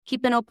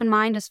keep an open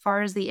mind as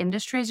far as the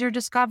industries you're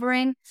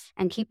discovering,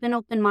 and keep an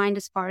open mind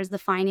as far as the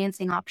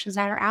financing options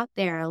that are out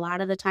there. A lot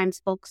of the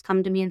times folks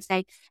come to me and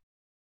say,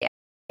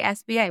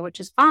 SBA, which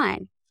is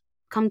fine.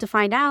 Come to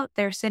find out,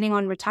 they're sitting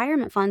on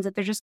retirement funds that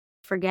they're just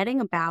forgetting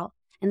about,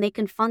 and they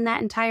can fund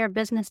that entire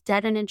business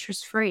debt and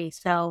interest free.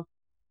 So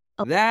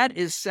that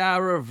is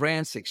Sara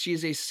Vrancik.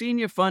 She's a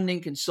senior funding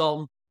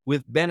consultant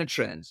with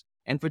Benetrends.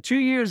 And for 2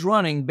 years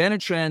running,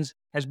 Benetrends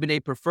has been a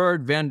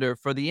preferred vendor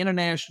for the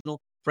International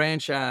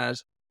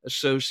Franchise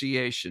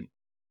Association.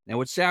 Now,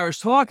 what Sara's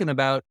talking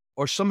about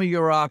are some of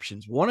your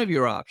options, one of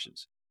your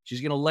options. She's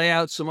going to lay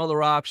out some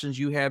other options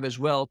you have as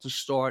well to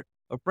start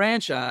a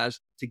franchise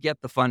to get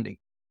the funding.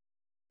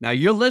 Now,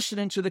 you're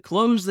listening to the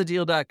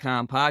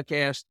CloseTheDeal.com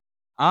podcast.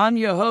 I'm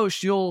your host,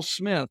 Joel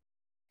Smith,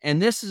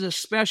 and this is a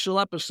special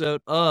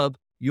episode of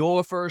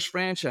Your First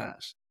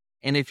Franchise.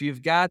 And if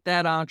you've got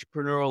that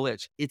entrepreneurial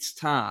itch, it's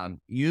time.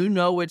 You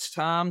know it's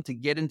time to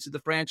get into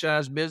the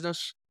franchise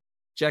business.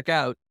 Check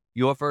out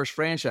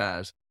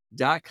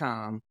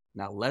yourfirstfranchise.com.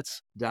 Now,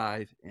 let's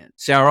dive in.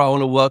 Sara, I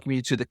want to welcome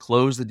you to the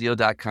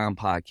CloseTheDeal.com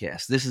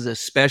podcast. This is a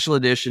special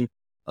edition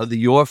of the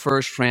Your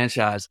First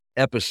Franchise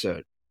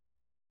episode.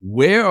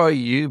 Where are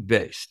you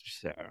based,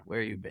 Sara?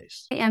 Where are you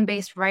based? I am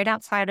based right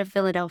outside of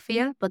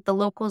Philadelphia, but the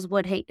locals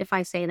would hate if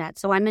I say that.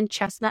 So I'm in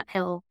Chestnut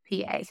Hill,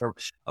 PA.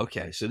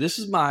 Okay, so this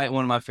is one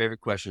of my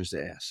favorite questions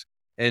to ask.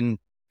 In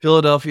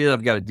Philadelphia,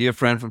 I've got a dear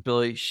friend from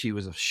Philly. She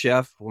was a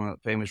chef, one of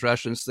the famous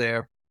restaurants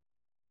there.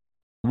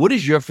 What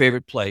is your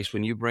favorite place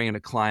when you bring in a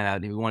client out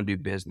and you want to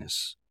do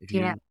business?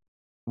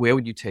 Where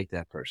would you take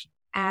that person?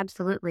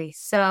 Absolutely.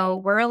 So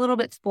we're a little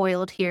bit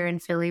spoiled here in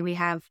Philly. We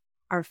have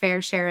our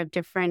fair share of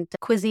different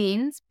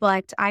cuisines,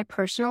 but I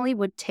personally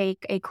would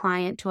take a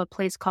client to a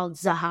place called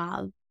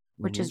Zahav,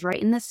 which is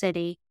right in the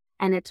city.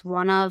 And it's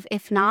one of,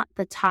 if not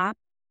the top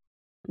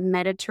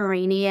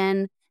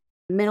Mediterranean,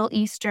 Middle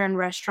Eastern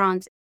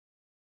restaurants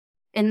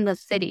in the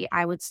city,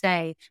 I would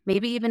say,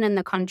 maybe even in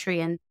the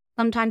country. And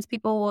sometimes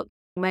people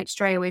might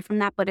stray away from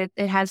that, but it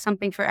has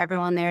something for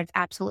everyone there. It's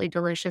absolutely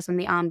delicious. And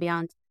the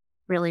ambiance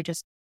really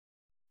just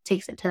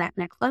takes it to that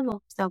next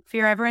level. So if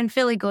you're ever in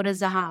Philly, go to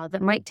Zahav.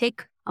 It might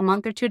take a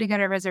month or two to get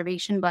a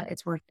reservation, but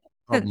it's worth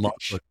it.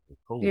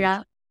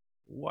 Yeah.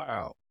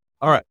 Wow.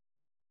 All right.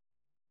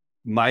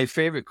 My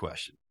favorite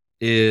question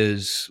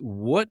is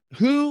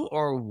who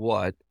or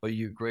what are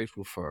you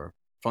grateful for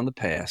from the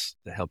past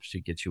that helps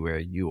you get you where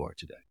you are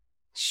today?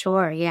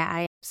 Sure.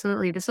 Yeah,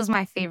 absolutely. This was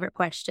my favorite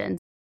question.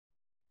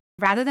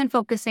 Rather than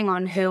focusing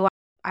on who,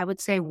 I would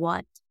say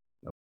what.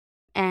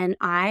 And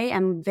I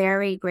am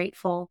very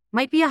grateful,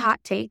 might be a hot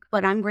take,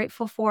 but I'm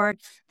grateful for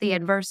the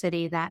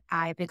adversity that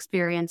I've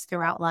experienced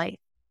throughout life.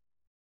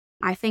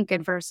 I think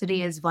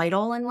adversity is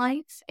vital in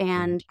life.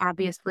 And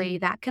obviously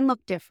that can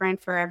look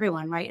different for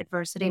everyone, right?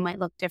 Adversity might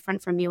look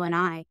different from you and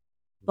I.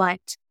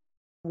 But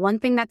one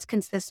thing that's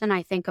consistent,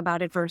 I think,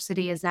 about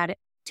adversity is that it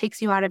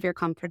takes you out of your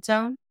comfort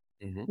zone,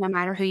 no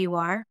matter who you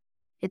are.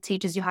 It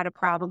teaches you how to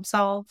problem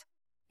solve.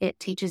 It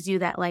teaches you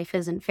that life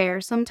isn't fair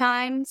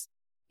sometimes,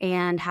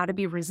 and how to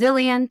be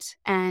resilient,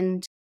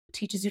 and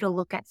teaches you to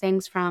look at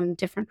things from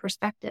different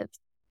perspectives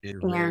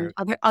and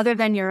other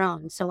than your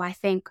own. So I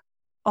think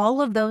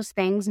all of those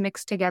things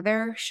mixed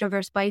together,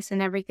 sugar, spice,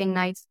 and everything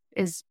nice,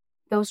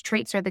 those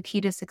traits are the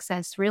key to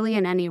success really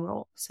in any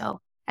role.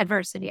 So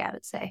adversity, I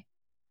would say.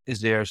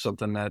 Is there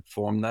something that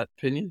formed that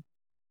opinion?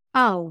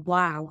 Oh,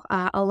 wow.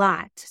 A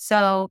lot.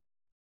 So,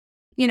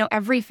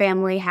 every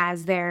family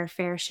has their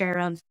fair share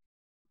of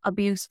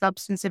abuse,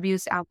 substance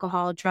abuse,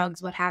 alcohol,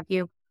 drugs, what have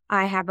you.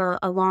 I have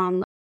a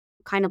long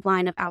kind of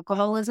line of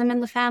alcoholism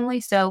in the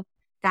family. So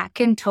that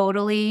can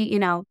totally,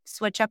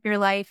 switch up your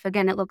life.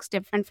 Again, it looks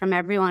different from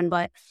everyone,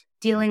 but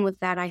dealing with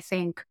that, I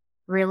think,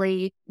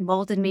 really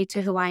molded me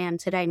to who I am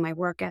today. My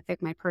work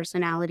ethic, my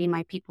personality,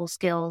 my people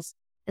skills.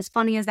 As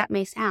funny as that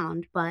may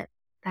sound, but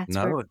that's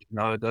No,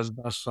 it doesn't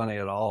sound funny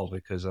at all,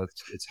 because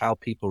it's how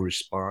people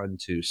respond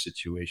to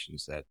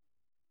situations that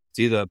it's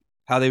either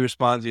how they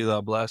respond is either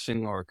a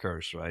blessing or a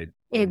curse, right?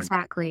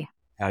 Exactly.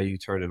 How you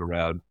turn it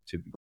around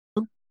to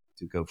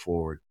go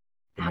forward.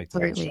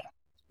 Absolutely.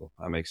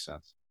 That makes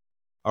sense.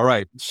 All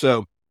right.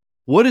 So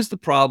what is the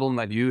problem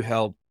that you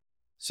help?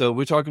 So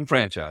we're talking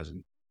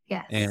franchising.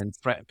 Yes. And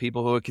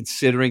people who are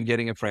considering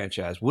getting a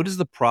franchise. What is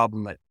the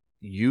problem that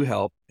you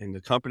help in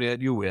the company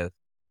that you're with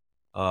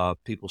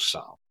people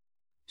solve?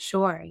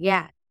 Sure.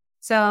 Yeah.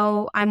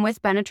 So I'm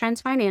with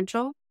Benetrends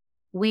Financial.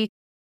 We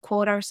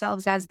quote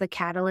ourselves as the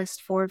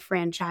catalyst for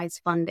franchise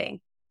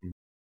funding.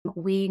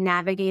 We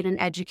navigate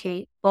and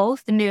educate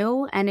both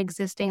new and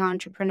existing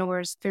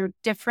entrepreneurs through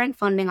different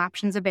funding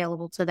options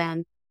available to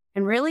them,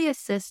 and really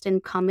assist in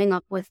coming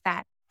up with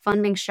that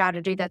funding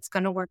strategy that's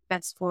going to work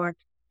best for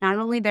not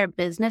only their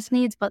business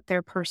needs, but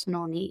their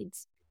personal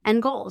needs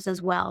and goals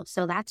as well.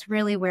 So that's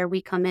really where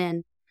we come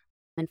in.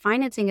 And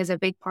financing is a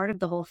big part of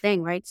the whole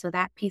thing, right? So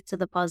that piece of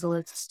the puzzle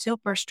is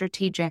super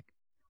strategic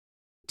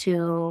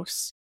to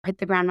hit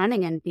the ground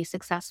running and be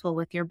successful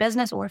with your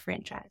business or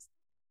franchise.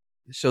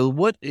 So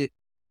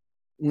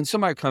when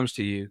somebody comes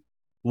to you,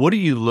 what are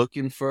you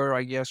looking for,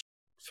 I guess,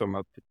 from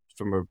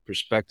from a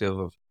perspective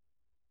of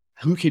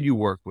who can you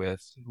work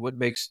with, what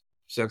makes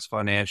sense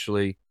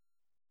financially,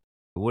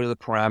 what are the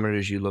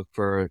parameters you look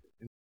for.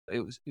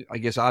 I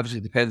guess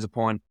obviously depends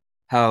upon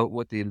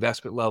what the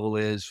investment level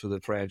is for the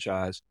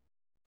franchise.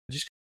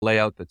 Just lay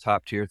out the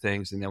top tier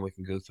things, and then we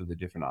can go through the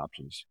different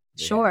options.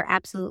 Sure,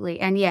 absolutely.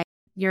 And yeah,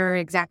 you're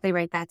exactly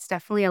right. That's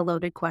definitely a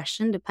loaded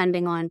question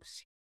depending on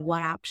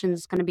what option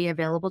is going to be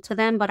available to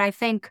them. But I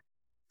think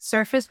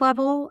surface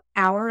level,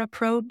 our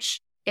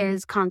approach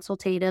is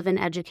consultative and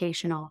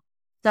educational.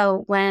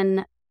 So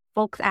when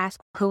folks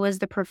ask who is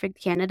the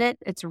perfect candidate,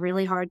 it's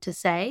really hard to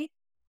say.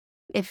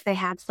 If they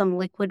have some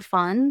liquid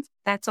funds,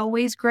 that's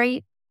always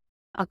great.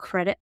 A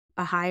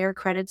higher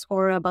credit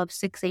score above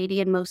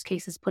 680 in most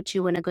cases puts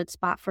you in a good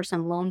spot for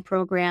some loan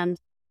programs.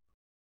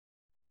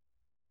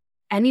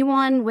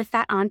 Anyone with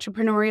that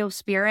entrepreneurial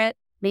spirit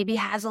maybe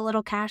has a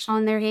little cash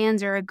on their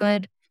hands or a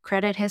good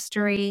credit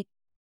history.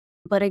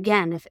 But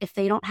again, if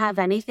they don't have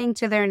anything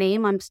to their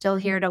name, I'm still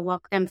here to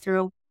walk them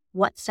through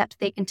what steps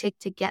they can take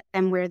to get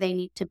them where they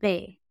need to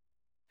be.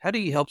 How do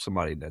you help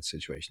somebody in that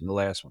situation? The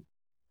last one.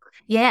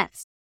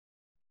 Yes.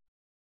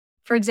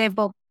 For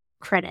example,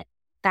 credit.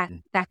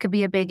 That could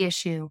be a big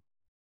issue.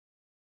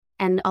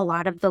 And a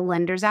lot of the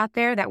lenders out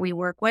there that we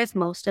work with,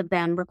 most of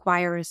them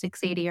require a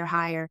 680 or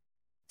higher.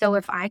 So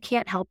if I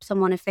can't help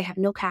someone, if they have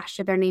no cash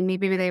to their name,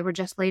 maybe they were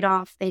just laid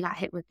off, they got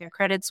hit with their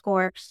credit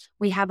score.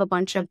 We have a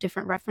bunch of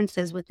different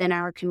references within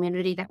our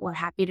community that we're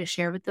happy to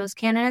share with those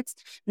candidates.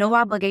 No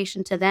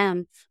obligation to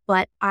them,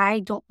 but I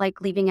don't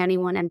like leaving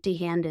anyone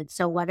empty-handed.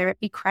 So whether it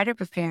be credit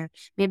repair,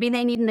 maybe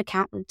they need an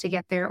accountant to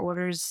get their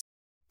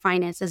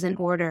finances in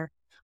order,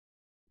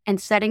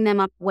 and setting them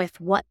up with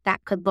what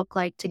that could look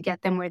like to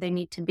get them where they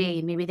need to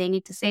be. Maybe they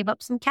need to save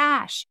up some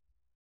cash.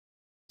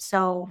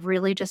 So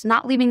really just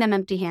not leaving them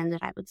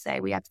empty-handed, I would say.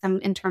 We have some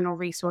internal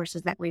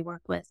resources that we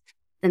work with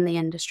in the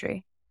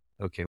industry.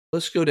 Okay,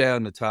 let's go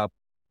down the top.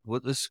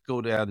 Let's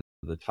go down to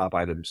the top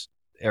items,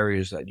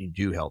 areas that you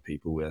do help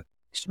people with.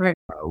 Sure.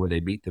 Where they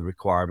meet the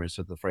requirements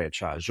of the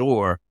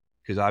franchisor,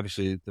 because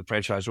obviously the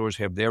franchisors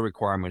have their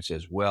requirements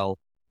as well.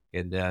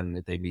 And then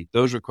if they meet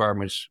those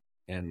requirements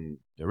and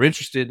they're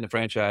interested in the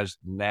franchise,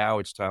 now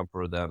it's time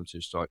for them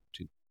to start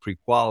to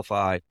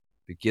pre-qualify,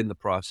 begin the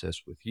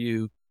process with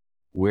you.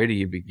 Where do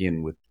you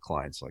begin with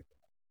clients like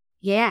that?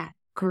 Yeah,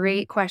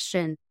 great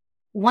question.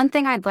 One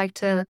thing I'd like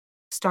to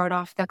start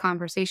off the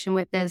conversation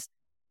with is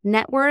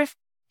net worth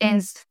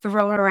is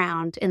thrown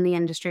around in the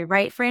industry,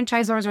 right?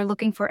 Franchisors are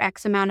looking for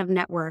X amount of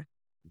net worth,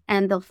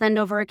 and they'll send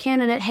over a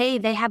candidate, hey,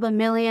 they have $1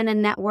 million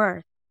in net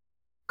worth.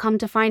 Come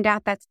to find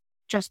out that's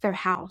just their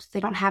house. They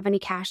don't have any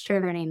cash to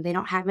their name. They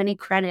don't have any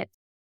credit.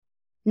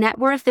 Net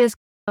worth is,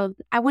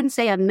 I wouldn't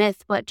say a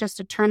myth, but just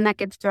a term that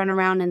gets thrown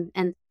around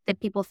and that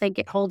people think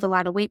it holds a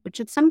lot of weight, which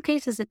in some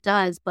cases it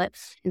does, but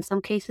in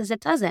some cases it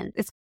doesn't.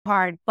 It's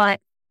hard, but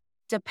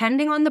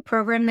depending on the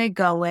program they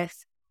go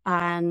with,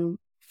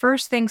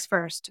 first things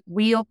first,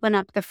 we open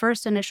up the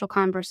first initial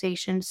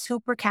conversation,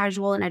 super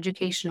casual and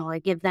educational.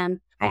 I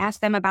ask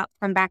them about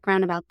some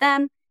background about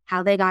them,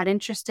 how they got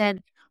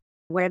interested,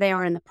 where they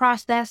are in the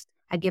process.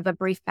 I give a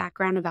brief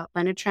background about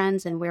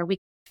Benetrends and where we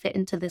fit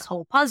into this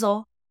whole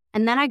puzzle.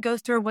 And then I go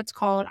through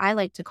I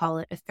like to call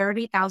it a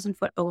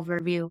 30,000-foot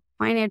overview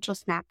financial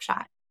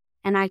snapshot.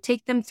 And I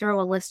take them through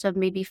a list of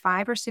maybe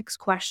 5 or 6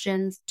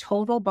 questions,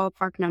 total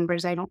ballpark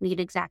numbers. I don't need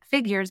exact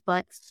figures,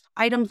 but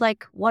items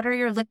like, what are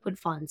your liquid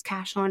funds,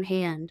 cash on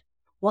hand?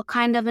 What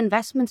kind of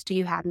investments do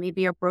you have?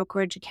 Maybe a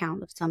brokerage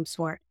account of some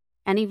sort.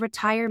 Any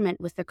retirement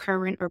with the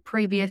current or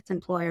previous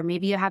employer?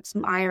 Maybe you have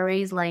some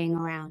IRAs laying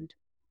around.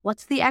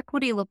 What's the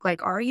equity look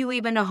like? Are you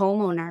even a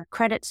homeowner?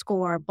 Credit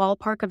score,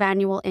 ballpark of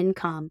annual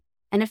income.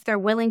 And if they're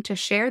willing to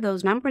share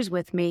those numbers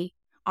with me,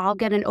 I'll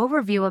get an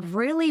overview of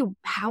really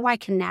how I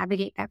can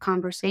navigate that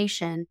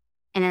conversation.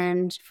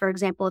 And for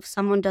example, if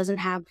someone doesn't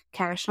have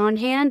cash on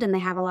hand and they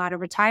have a lot of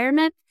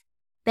retirement,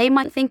 they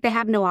might think they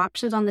have no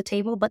options on the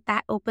table, but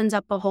that opens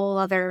up a whole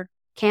other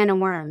can of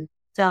worms.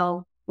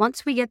 So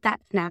once we get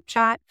that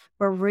snapshot,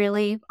 I'm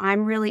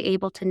really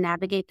able to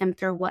navigate them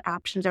through what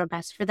options are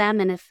best for them.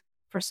 And if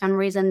for some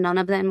reason none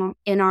of them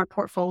in our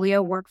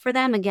portfolio work for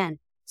them, again,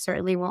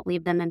 certainly won't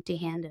leave them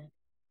empty-handed.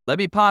 Let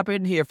me pop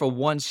in here for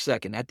 1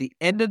 second. At the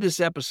end of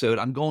this episode,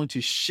 I'm going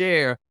to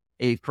share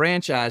a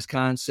franchise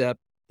concept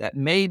that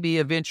may be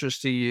of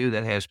interest to you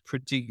that has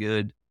pretty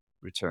good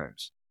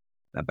returns.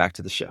 Now back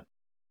to the show.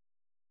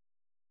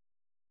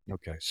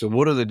 Okay, so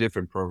what are the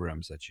different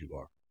programs that you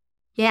are?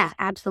 Yeah,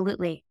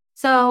 absolutely.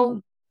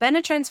 So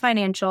Benetrends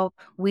Financial,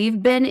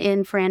 we've been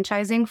in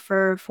franchising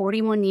for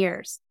 41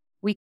 years.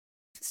 We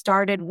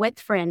started with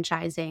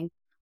franchising.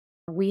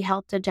 We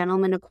helped a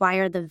gentleman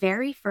acquire the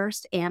very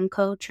first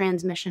AMCO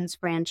transmissions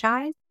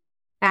franchise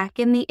back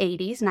in the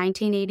 80s,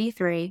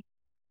 1983.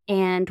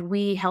 And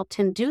we helped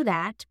him do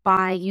that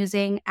by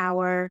using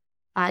our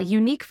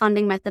unique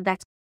funding method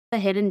that's a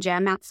hidden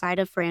gem outside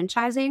of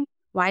franchising,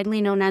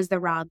 widely known as the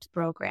ROBS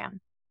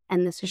program.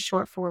 And this is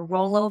short for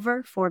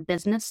Rollover for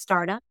Business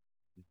Startup.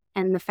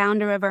 And the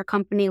founder of our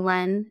company,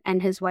 Len,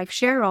 and his wife,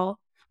 Cheryl,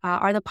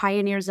 are the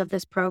pioneers of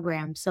this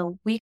program. So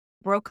we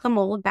broke the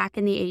mold back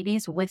in the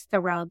 80s with the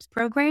RUBS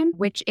program,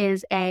 which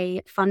is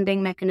a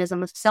funding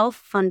mechanism, a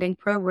self-funding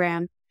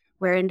program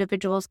where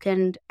individuals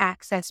can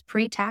access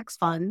pre-tax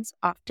funds,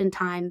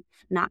 oftentimes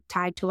not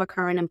tied to a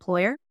current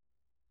employer,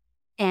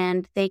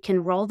 and they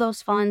can roll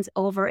those funds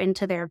over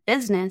into their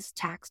business,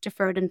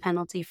 tax-deferred and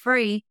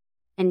penalty-free,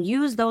 and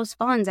use those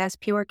funds as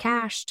pure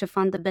cash to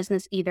fund the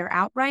business either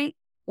outright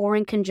or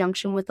in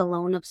conjunction with a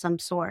loan of some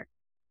sort.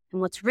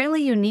 And what's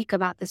really unique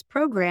about this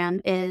program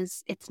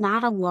is it's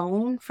not a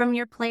loan from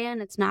your plan.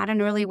 It's not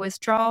an early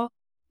withdrawal.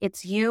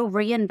 It's you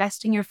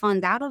reinvesting your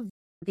funds out of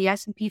the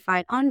S&P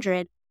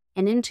 500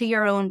 and into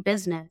your own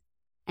business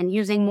and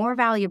using more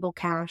valuable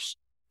cash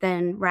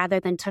rather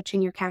than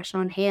touching your cash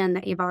on hand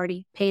that you've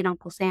already paid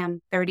Uncle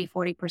Sam 30,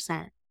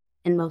 40%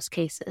 in most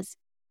cases.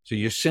 So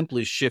you're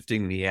simply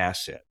shifting the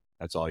asset.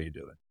 That's all you're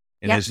doing.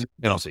 And Yep. there's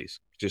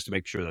penalties, just to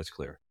make sure that's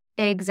clear.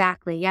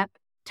 Exactly. Yep.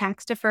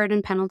 Tax deferred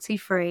and penalty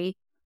free.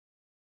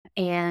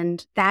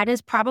 And that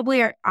is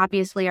probably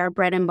obviously our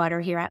bread and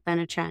butter here at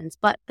Benetrends.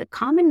 But the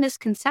common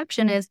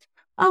misconception is,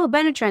 oh,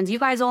 Benetrends, you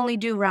guys only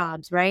do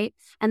ROBS, right?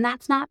 And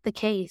that's not the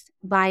case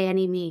by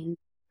any means.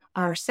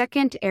 Our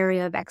second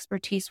area of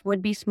expertise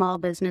would be small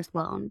business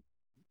loan.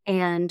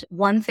 And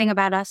one thing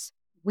about us,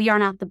 we are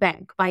not the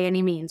bank by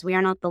any means. We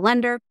are not the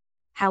lender.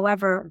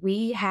 However,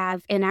 we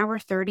have, in our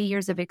 30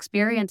 years of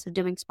experience of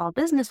doing small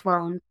business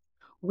loans,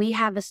 we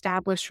have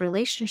established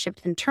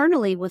relationships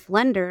internally with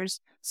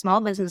lenders,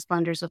 small business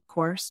lenders, of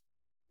course,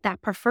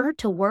 that prefer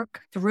to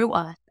work through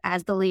us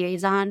as the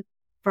liaison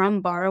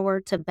from borrower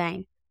to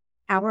bank.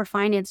 Our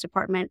finance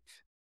department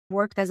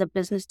worked as a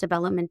business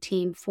development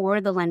team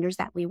for the lenders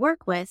that we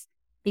work with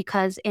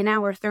because in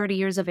our 30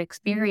 years of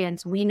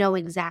experience, we know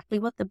exactly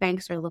what the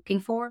banks are looking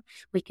for.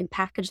 We can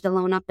package the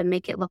loan up and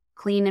make it look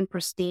clean and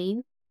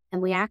pristine.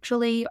 And we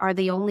actually are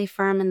the only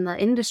firm in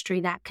the industry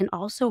that can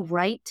also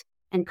write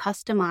and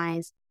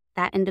customize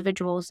that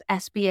individual's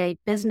SBA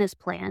business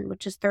plan,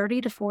 which is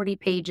 30 to 40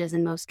 pages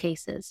in most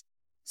cases.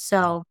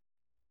 So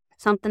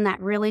something that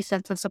really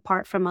sets us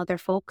apart from other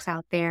folks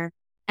out there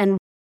and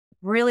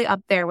really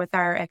up there with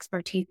our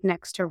expertise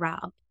next to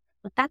Rob.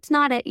 But that's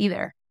not it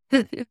either.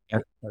 Okay.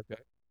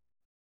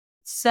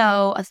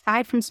 So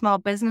aside from small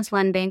business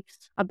lending,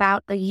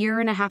 about a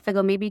year and a half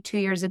ago, maybe 2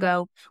 years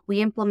ago,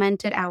 we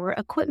implemented our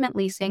equipment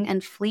leasing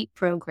and fleet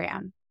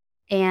program.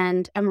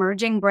 And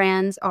emerging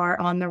brands are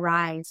on the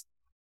rise.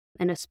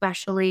 And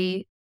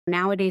especially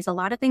nowadays, a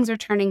lot of things are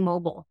turning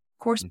mobile. Of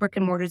course, brick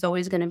and mortar is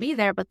always going to be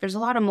there, but there's a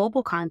lot of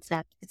mobile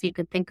concepts, if you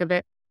could think of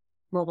it.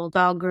 Mobile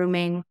dog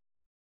grooming,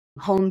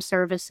 home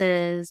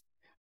services,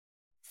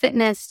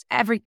 fitness,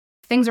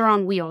 things are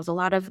on wheels. A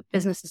lot of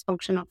businesses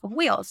function off of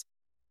wheels.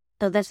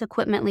 So this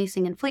equipment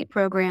leasing and fleet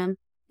program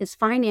is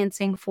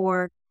financing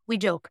for, we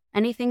joke,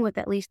 anything with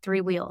at least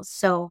 3 wheels.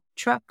 So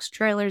trucks,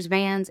 trailers,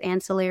 vans,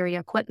 ancillary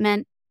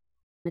equipment.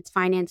 It's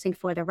financing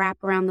for the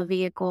wrap around the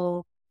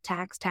vehicle,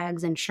 tax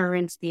tags,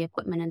 insurance, the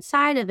equipment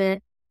inside of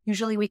it.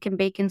 Usually we can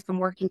bake in some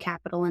working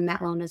capital in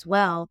that loan as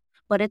well.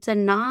 But it's a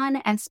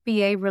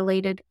non-SBA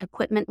related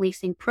equipment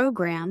leasing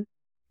program,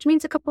 which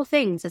means a couple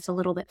things. It's a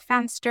little bit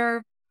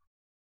faster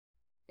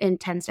and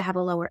tends to have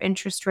a lower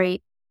interest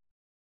rate.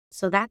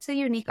 So that's a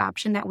unique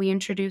option that we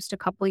introduced a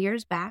couple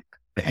years back.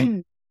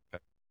 And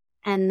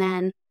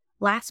then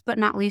last but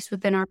not least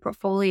within our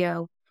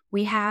portfolio,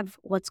 we have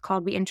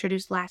we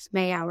introduced last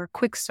May, our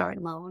Quick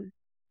Start loan.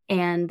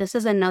 And this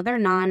is another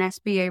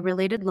non-SBA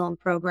related loan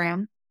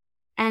program.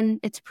 And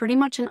it's pretty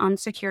much an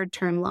unsecured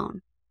term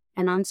loan.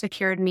 And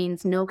unsecured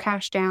means no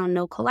cash down,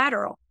 no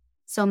collateral.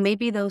 So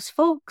maybe those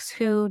folks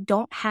who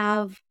don't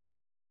have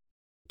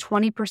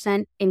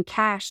 20% in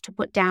cash to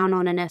put down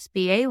on an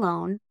SBA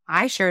loan,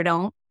 I sure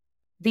don't,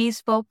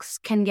 these folks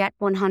can get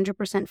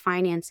 100%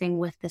 financing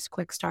with this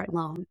Quick Start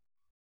loan.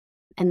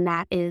 And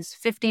that is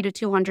 $50,000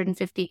 to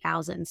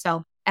 $250,000.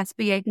 So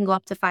SBA can go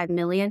up to $5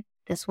 million.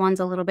 This one's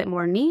a little bit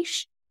more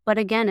niche. But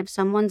again, if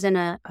someone's in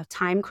a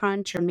time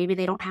crunch or maybe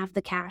they don't have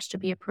the cash to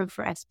be approved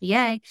for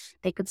SBA,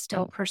 they could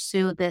still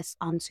pursue this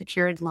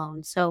unsecured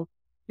loan. So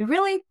we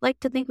really like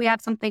to think we have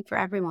something for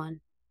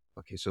everyone.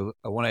 Okay, so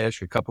I want to ask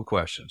you a couple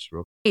questions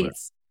real quick.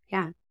 Please.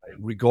 Yeah.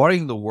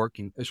 Regarding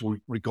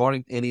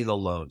any of the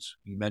loans,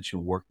 you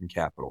mentioned working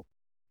capital.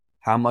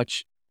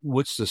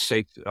 What's the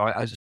safety?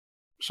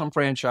 Some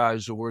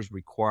franchisors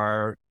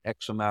require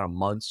X amount of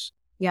months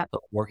of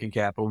working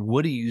capital.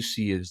 What do you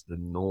see as the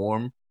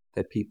norm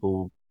that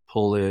people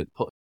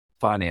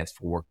finance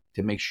for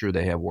to make sure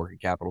they have working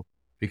capital?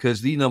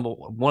 Because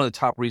one of the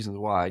top reasons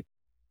why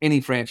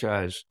any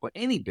franchise or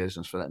any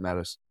business for that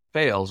matter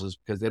fails is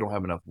because they don't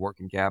have enough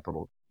working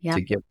capital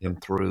to get them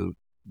through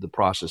the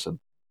process of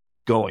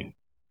going.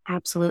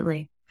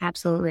 Absolutely.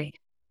 Absolutely.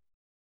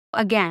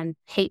 Again,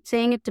 hate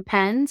saying it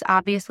depends.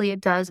 Obviously,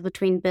 it does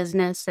between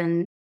business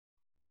and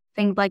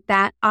things like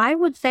that. I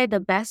would say the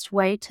best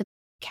way to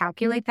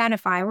calculate that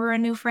if I were a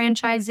new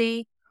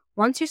franchisee,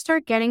 once you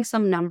start getting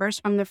some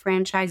numbers from the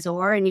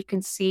franchisor and you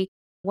can see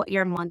what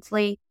your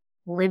monthly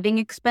living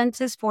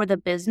expenses for the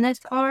business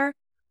are,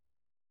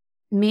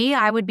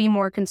 I would be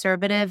more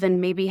conservative and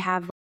maybe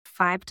have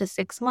 5 to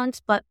 6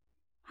 months, but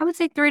I would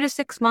say 3 to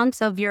 6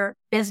 months of your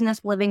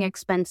business living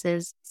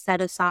expenses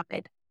set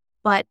aside.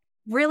 But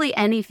really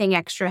anything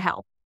extra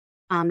help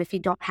if you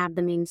don't have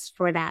the means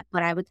for that.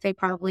 But I would say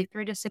probably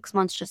 3 to 6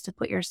 months just to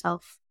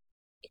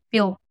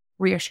feel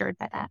reassured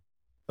by that.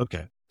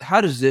 Okay.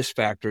 How does this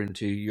factor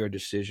into your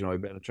decision or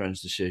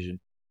Benetrend's decision?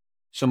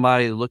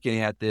 Somebody looking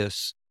at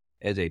this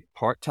as a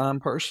part-time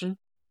person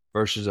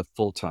versus a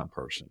full-time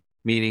person,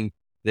 meaning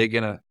they're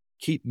going to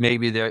keep,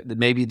 maybe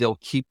they'll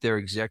keep their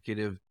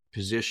executive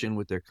position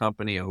with their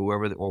company or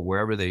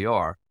wherever they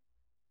are.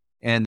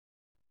 And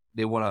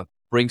they want to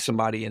bring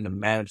somebody in to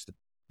manage the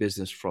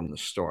business from the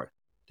start.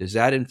 Does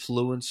that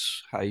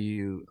influence how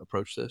you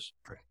approach this?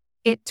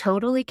 It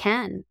totally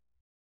can.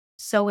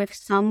 So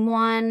if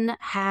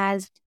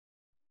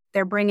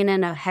they're bringing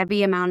in a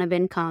heavy amount of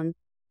income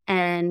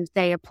and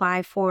they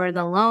apply for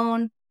the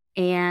loan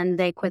and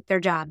they quit their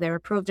job, they're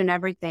approved and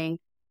everything,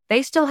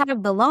 they still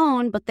have the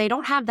loan, but they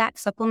don't have that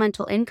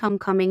supplemental income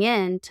coming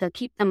in to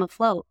keep them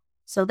afloat.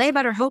 So they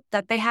better hope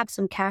that they have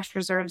some cash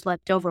reserves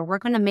left over. We're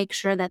going to make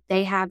sure that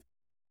they have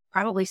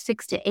probably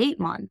 6 to 8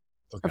 months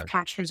of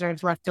cash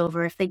reserves left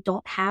over if they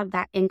don't have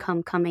that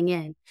income coming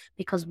in.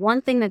 Because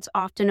one thing that's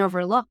often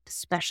overlooked,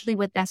 especially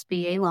with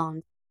SBA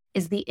loans,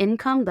 is the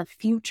income, the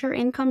future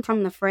income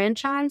from the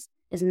franchise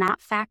is not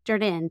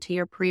factored into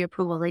your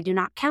pre-approval. They do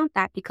not count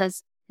that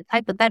because it's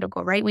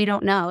hypothetical, right? We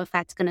don't know if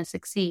that's going to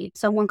succeed.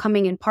 Someone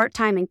coming in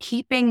part-time and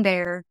keeping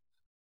their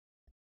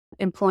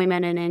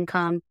employment and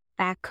income,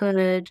 that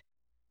could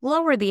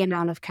lower the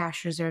amount of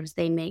cash reserves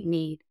they may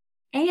need.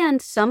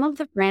 And some of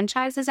the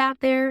franchises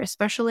out there,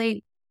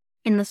 especially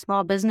in the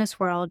small business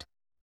world,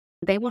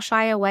 they will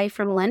shy away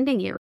from lending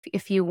you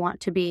if you want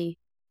to be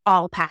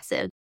all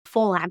passive,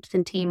 full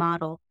absentee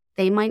model.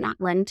 They might not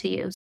lend to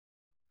you.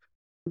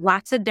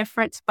 Lots of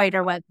different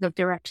spider webs of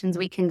directions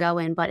we can go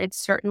in, but it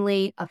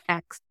certainly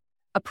affects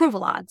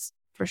approval odds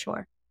for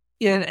sure.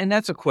 Yeah, and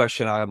that's a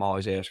question I'm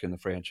always asking the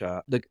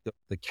franchise,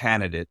 the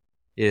candidate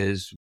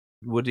is,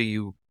 what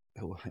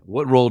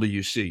role do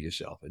you see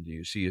yourself in? Do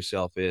you see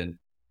yourself in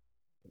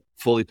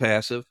fully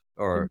passive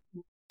or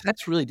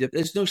that's really different.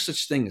 There's no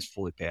such thing as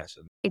fully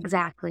passive.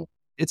 Exactly.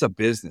 It's a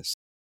business.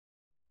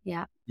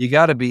 Yeah. You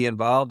got to be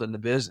involved in the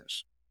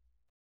business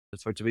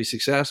for it to be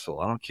successful.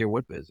 I don't care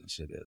what business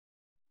it is.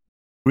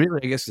 Really,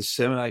 I guess the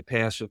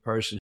semi-passive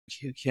person,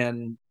 you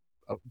can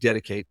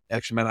dedicate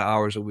X amount of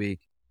hours a week.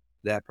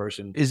 That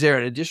person. Is there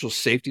an additional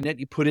safety net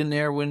you put in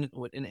there when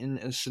in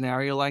a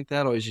scenario like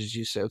that? Or is it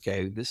you say,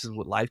 okay, this is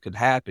what life could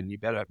happen. You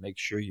better make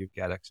sure you've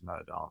got X amount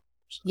of dollars.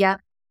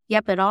 Yep.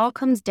 It all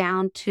comes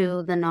down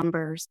to the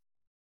numbers.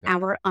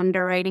 Our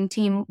underwriting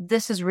team,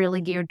 this is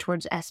really geared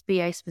towards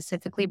SBA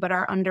specifically, but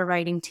our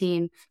underwriting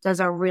team does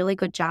a really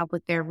good job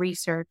with their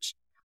research,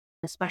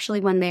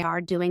 especially when they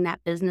are doing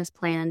that business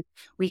plan.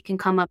 We can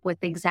come up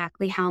with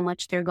exactly how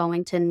much they're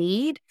going to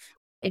need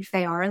if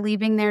they are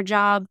leaving their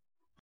job,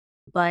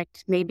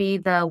 but maybe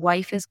the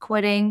wife is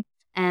quitting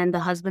and the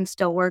husband's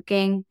still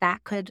working.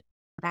 That could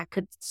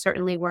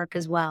certainly work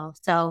as well.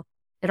 So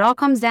it all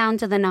comes down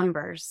to the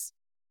numbers.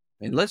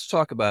 And let's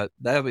talk about,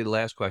 that'll be the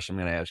last question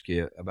I'm going to ask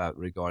you about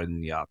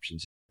regarding the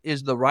options,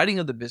 is the writing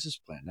of the business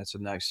plan. That's a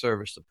nice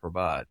service to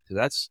provide.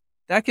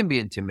 That can be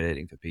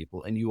intimidating for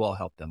people and you all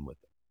help them with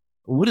it.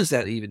 What is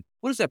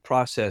that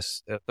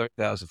process at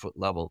 30,000 foot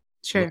level?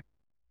 Sure.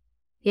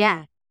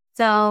 Yeah.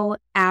 So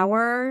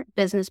our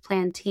business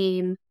plan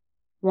team,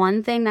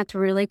 one thing that's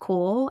really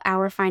cool,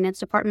 our finance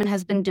department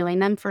has been doing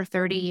them for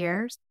 30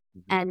 years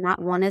and not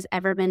one has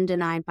ever been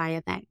denied by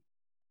a bank.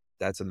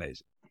 That's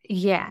amazing.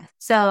 Yeah.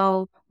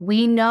 So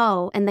we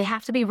know, and they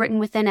have to be written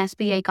within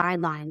SBA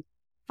guidelines.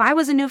 If I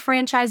was a new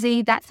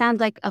franchisee, that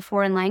sounds like a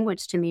foreign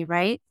language to me,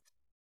 right?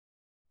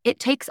 It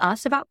takes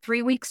us about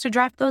 3 weeks to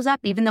draft those up,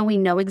 even though we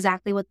know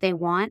exactly what they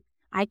want.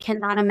 I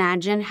cannot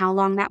imagine how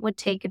long that would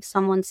take if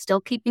someone's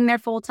still keeping their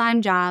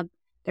full-time job.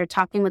 They're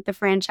talking with the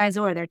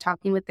franchisor, they're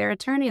talking with their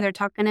attorney, they're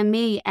talking to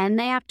me, and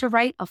they have to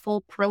write a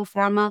full pro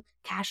forma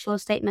cash flow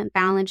statement,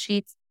 balance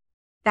sheets.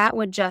 That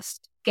would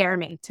just scare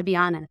me, to be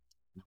honest.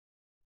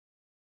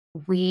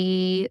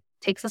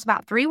 Takes us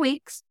about 3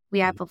 weeks. We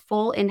have a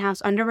full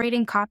in-house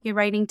underwriting,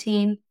 copywriting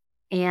team,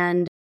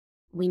 and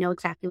we know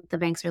exactly what the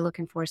banks are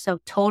looking for.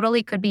 So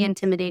totally could be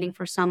intimidating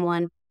for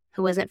someone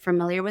who isn't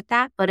familiar with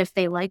that. But if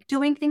they like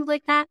doing things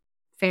like that,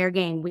 fair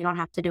game. We don't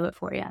have to do it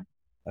for you.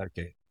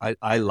 Okay.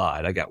 I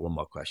lied. I got one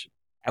more question.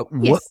 At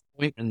Yes.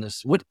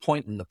 what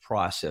point in the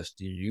process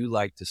do you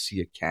like to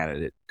see a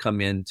candidate come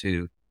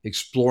into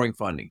exploring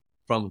funding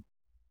from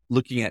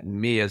looking at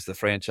me as the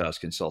franchise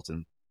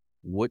consultant?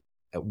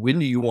 When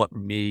do you want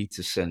me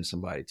to send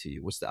somebody to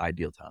you? What's the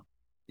ideal time?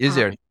 Is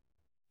there?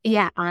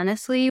 Yeah,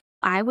 honestly,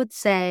 I would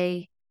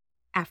say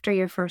after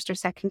your first or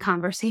second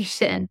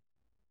conversation.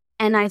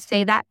 And I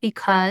say that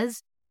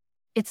because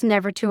it's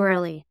never too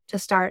early to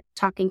start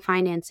talking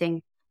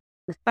financing,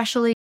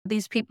 especially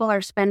these people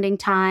are spending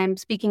time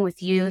speaking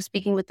with you,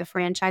 speaking with the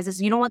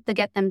franchises. You don't want to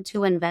get them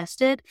too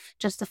invested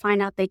just to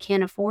find out they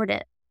can't afford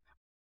it.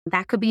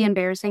 That could be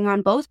embarrassing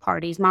on both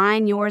parties,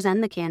 mine, yours,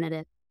 and the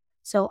candidate.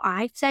 So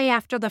I'd say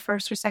after the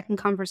first or second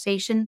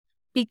conversation,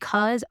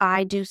 because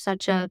I do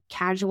such a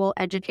casual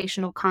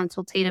educational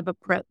consultative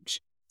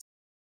approach,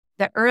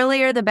 the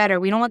earlier the better.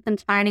 We don't want them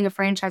signing a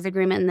franchise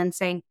agreement and then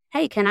saying,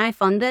 hey, can I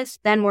fund this?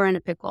 Then we're in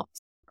a pickle.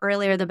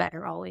 Earlier the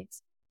better,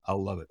 always. I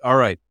love it. All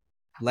right.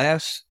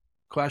 Last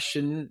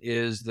question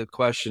is the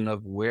question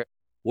of what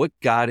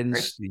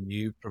guidance do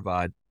you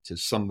provide to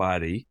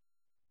somebody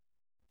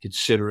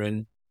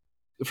considering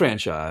the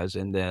franchise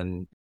and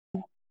then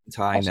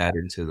tying that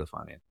into the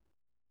finance?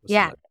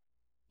 Yeah.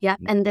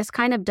 And this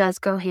kind of does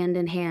go hand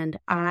in hand.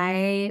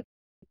 My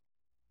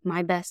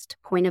best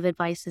point of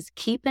advice is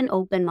keep an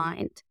open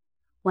mind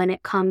when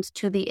it comes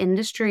to the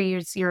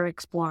industries you're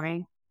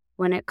exploring,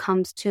 when it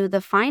comes to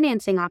the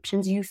financing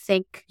options you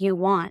think you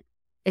want.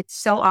 It's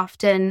so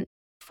often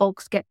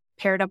folks get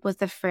paired up with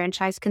a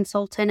franchise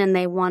consultant and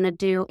they want to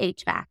do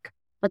HVAC,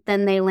 but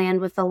then they land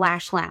with a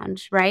lash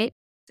lounge, right?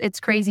 It's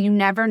crazy. You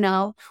never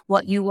know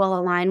what you will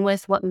align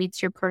with, what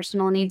meets your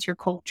personal needs, your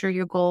culture,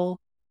 your goal.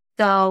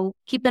 So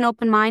keep an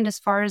open mind as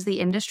far as the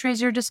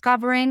industries you're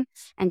discovering,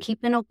 and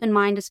keep an open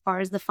mind as far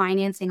as the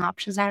financing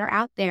options that are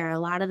out there. A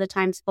lot of the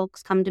times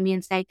folks come to me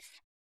and say,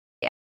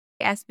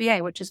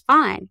 SBA, which is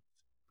fine.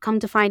 Come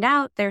to find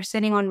out they're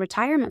sitting on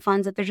retirement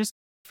funds that they're just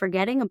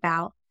forgetting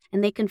about,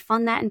 and they can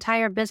fund that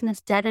entire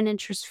business debt and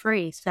interest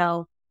free.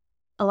 So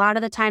a lot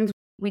of the times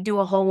we do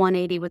a whole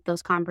 180 with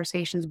those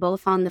conversations,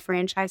 both on the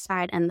franchise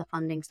side and the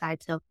funding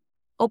side. So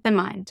open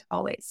mind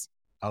always.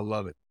 I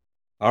love it.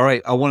 All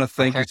right. I want to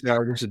thank you,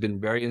 Sara. This has been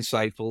very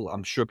insightful.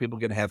 I'm sure people are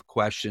going to have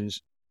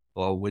questions.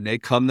 Well, when they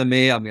come to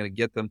me, I'm going to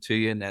get them to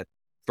you in that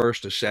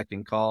first or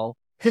second call.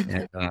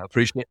 And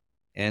appreciate it.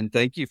 And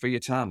thank you for your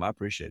time. I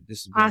appreciate it. This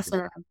is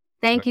awesome.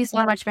 Thank you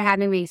so much for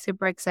having me.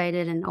 Super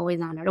excited and always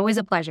honored. Always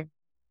a pleasure.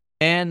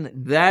 And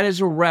that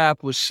is a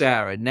wrap with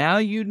Sara. Now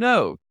you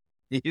know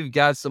you've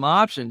got some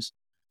options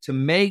to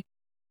make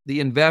the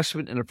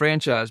investment in a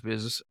franchise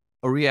business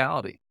a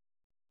reality.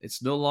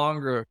 It's no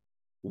longer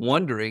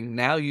wondering.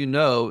 Now you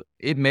know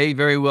it may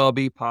very well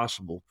be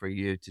possible for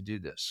you to do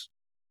this.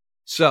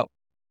 So,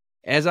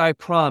 as I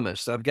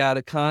promised, I've got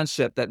a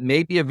concept that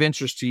may be of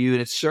interest to you,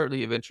 and it's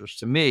certainly of interest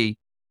to me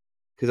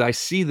because I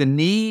see the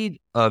need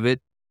of it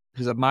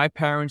because my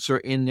parents are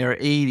in their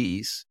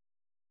 80s.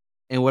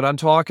 And what I'm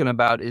talking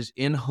about is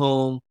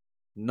in-home,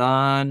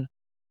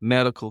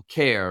 non-medical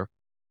care.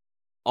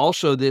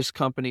 Also, this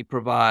company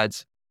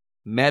provides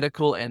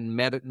medical and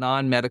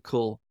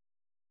non-medical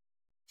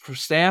for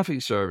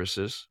staffing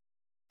services.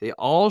 They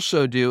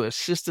also do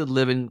assisted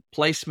living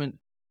placement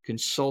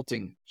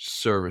consulting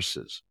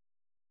services.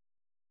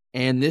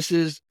 And this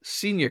is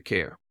senior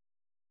care.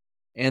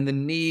 And the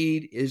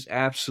need is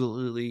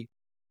absolutely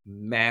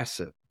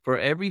massive. For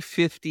every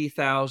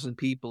 50,000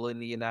 people in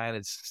the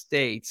United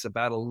States,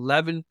 about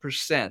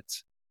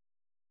 11%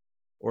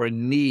 are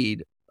in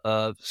need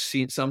of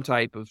some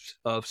type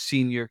of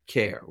senior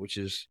care, which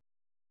is,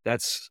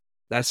 that's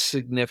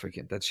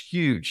significant. That's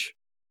huge.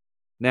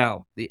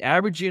 Now, the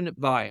average unit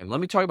volume,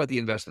 let me talk about the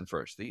investment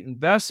first. The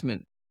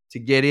investment to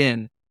get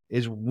in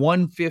is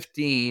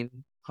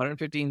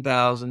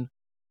 $115,000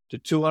 to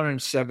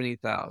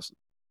 $270,000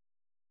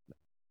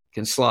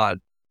 can slide.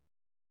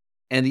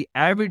 And the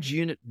average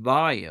unit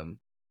volume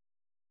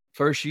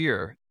first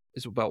year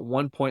is about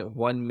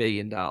 $1.1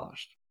 million.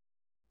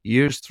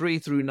 Years 3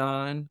 through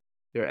 9,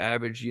 their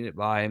average unit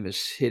volume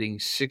is hitting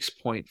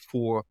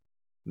 $6.4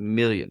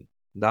 million.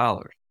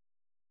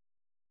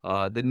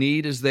 The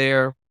need is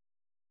there.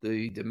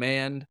 The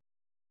demand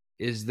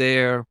is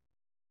there.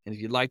 And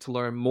if you'd like to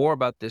learn more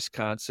about this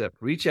concept,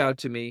 reach out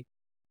to me.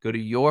 Go to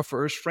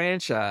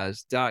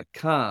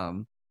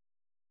yourfirstfranchise.com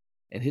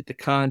and hit the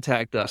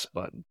contact us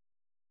button.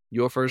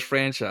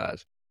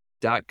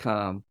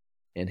 yourfirstfranchise.com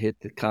and hit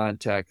the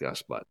contact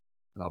us button.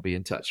 And I'll be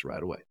in touch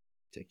right away.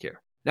 Take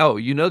care. No,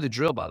 you know the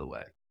drill, by the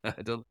way.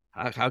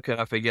 How could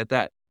I forget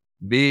that?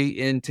 Be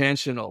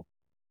intentional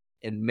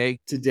and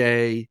make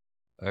today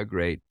a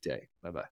great day. Bye-bye.